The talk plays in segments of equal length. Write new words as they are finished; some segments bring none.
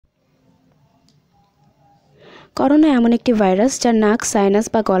Corona এমন একটি virus যা নাক, সাইনাস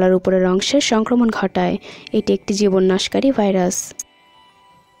বা গলার উপরের অংশের সংক্রমণ ঘটায়। এটি একটি জীবননাশকারী ভাইরাস।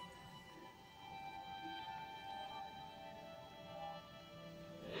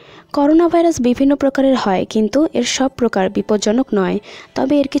 করোনা ভাইরাস বিভিন্ন প্রকারের হয়, কিন্তু এর সব প্রকার বিপজ্জনক নয়।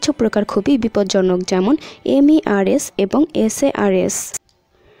 তবে এর কিছু প্রকার খুবই বিপজ্জনক, যেমন MERS এবং SARS।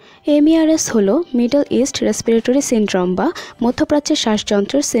 MERS হলো মিডল ইস্ট রেসপিরেটরি সিনড্রোম বা মধ্যপ্রাচ্যের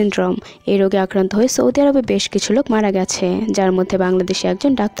শ্বাসযন্ত্রের সিনড্রোম। এই রোগে আক্রান্ত হয়ে সৌদি আরবে বেশ কিছু লোক মারা গেছে, যার মধ্যে বাংলাদেশে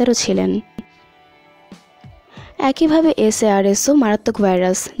একজন ডাক্তারও ছিলেন। একইভাবে SARSও মারাত্মক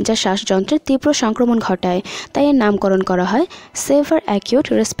ভাইরাস, যা শ্বাসযন্ত্রের তীব্র সংক্রমণ ঘটায়। তাই এর নামকরণ করা হয় সেভার অ্যাকিউট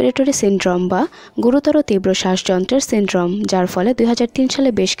রেসপিরেটরি সিনড্রোম বা গুরুতর তীব্র শ্বাসযন্ত্রের সিনড্রোম, যার ফলে 2003 সালে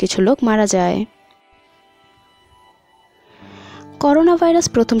বেশ কিছু লোক মারা যায়। করোনা ভাইরাস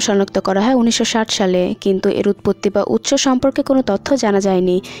প্রথম শনাক্ত করা হয় 1960 সালে, কিন্তু এর উৎপত্তি বা উৎস সম্পর্কে কোনো তথ্য জানা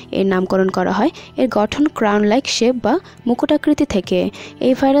যায়নি। এর নামকরণ করা হয় এর গঠন ক্রাউন লাইক শেপ বা মুকুটাকৃতি থেকে।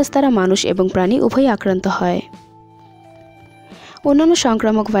 এই ভাইরাস দ্বারা মানুষ এবং প্রাণী উভয়ই আক্রান্ত হয়। অন্যান্য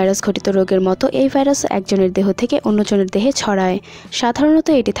সংক্রামক ভাইরাস ঘটিত রোগের মতো এই ভাইরাসও একজনের দেহ থেকে অন্যজনের দেহে ছড়ায়। সাধারণত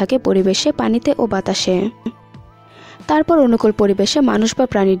এটি থাকে পরিবেশে, পানিতে ও বাতাসে। তারপর অনুকূল পরিবেশে মানুষ বা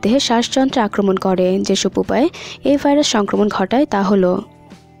প্রাণীর দেহে শ্বাসযন্ত্রে আক্রমণ করে। যেসব উপায়ে এই ভাইরাস সংক্রমণ ঘটায় তা হলো: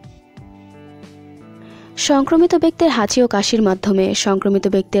 সংক্রমিত ব্যক্তির হাঁচি ও কাশির মাধ্যমে, সংক্রমিত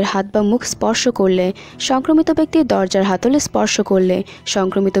ব্যক্তির হাত বা মুখ স্পর্শ করলে, সংক্রমিত ব্যক্তির দরজার হাতলে স্পর্শ করলে,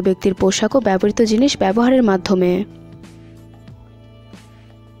 সংক্রমিত ব্যক্তির পোশাক ও ব্যবহৃত জিনিস ব্যবহারের মাধ্যমে।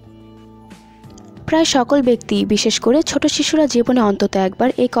 প্রায় সকল ব্যক্তি, বিশেষ করে ছোট শিশুরা জীবনে অন্তত একবার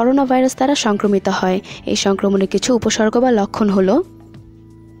এই করোনা ভাইরাস দ্বারা সংক্রমিত হয়। এই সংক্রমণের কিছু উপসর্গ বা লক্ষণ হলো: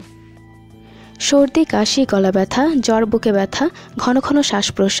 সর্দি, কাশি, গলা ব্যথা, জ্বর, বুকে ব্যথা, ঘন ঘন শ্বাস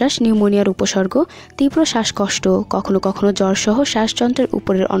প্রশ্বাস, নিউমোনিয়ার উপসর্গ, তীব্র শ্বাসকষ্ট, কখনো কখনো জ্বরসহ শ্বাসযন্ত্রের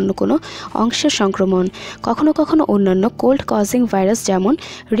উপরের অন্য কোনো অংশের সংক্রমণ, কখনো কখনো অন্যান্য কোল্ড কজিং ভাইরাস যেমন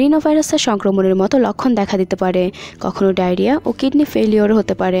রিনোভাইরাসের সংক্রমণের মতো লক্ষণ দেখা দিতে পারে, কখনো ডায়রিয়া ও কিডনি ফেলিওরও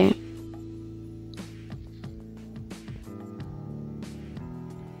হতে পারে।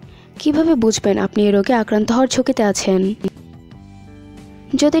 কিভাবে বুঝবেন আপনি এই রোগে আক্রান্ত হওয়ার ঝুঁকিতে আছেন?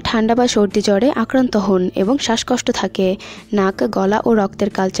 যদি ঠান্ডা বা সর্দি জ্বরে আক্রান্ত হন এবং শ্বাসকষ্ট থাকে, নাক, গলা ও রক্তের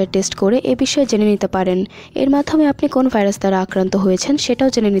কালচার টেস্ট করে এ বিষয়ে জেনে নিতে পারেন। এর মাধ্যমে আপনি কোন ভাইরাস দ্বারা আক্রান্ত হয়েছেন সেটাও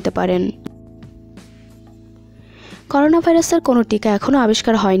জেনে নিতে পারেন। করোনা ভাইরাসের কোনো টিকা এখনও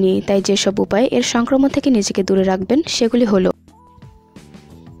আবিষ্কার হয়নি, তাই যেসব উপায়ে এর সংক্রমণ থেকে নিজেকে দূরে রাখবেন সেগুলি হলো: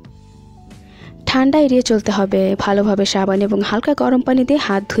 ঠান্ডা এড়িয়ে চলতে হবে, ভালোভাবে সাবান এবং হালকা গরম পানি দিয়ে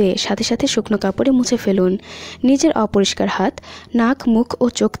হাত ধুয়ে সাথে সাথে শুকনো কাপড়ে মুছে ফেলুন। নিজের অপরিষ্কার হাত নাক, মুখ ও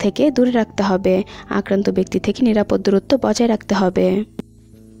চোখ থেকে দূরে রাখতে হবে। আক্রান্ত ব্যক্তি থেকে নিরাপদ দূরত্ব বজায় রাখতে হবে।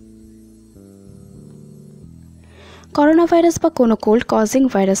 করোনা ভাইরাস বা কোনো কোল্ড কজিং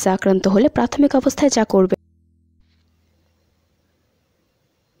ভাইরাসে আক্রান্ত হলে প্রাথমিক অবস্থায় যা করবে: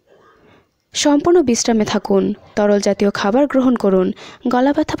 সম্পূর্ণ বিশ্রামে থাকুন, তরল জাতীয় খাবার গ্রহণ করুন,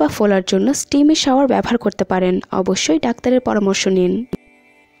 গলা ব্যথা বা ফোলার জন্য স্টিমি শাওয়ার ব্যবহার করতে পারেন। অবশ্যই ডাক্তারের পরামর্শ নিন।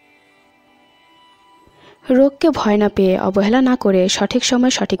 রোগকে ভয় না পেয়ে, অবহেলা না করে সঠিক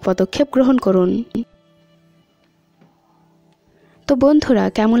সময়ে সঠিক পদক্ষেপ গ্রহণ করুন। তো বন্ধুরা,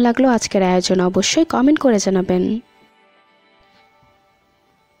 কেমন লাগলো আজকের আয়োজন অবশ্যই কমেন্ট করে জানাবেন।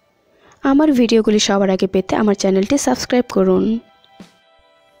 আমার ভিডিওগুলি সবার আগে পেতে আমার চ্যানেলটি সাবস্ক্রাইব করুন।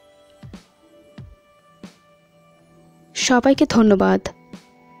 সবাইকে ধন্যবাদ।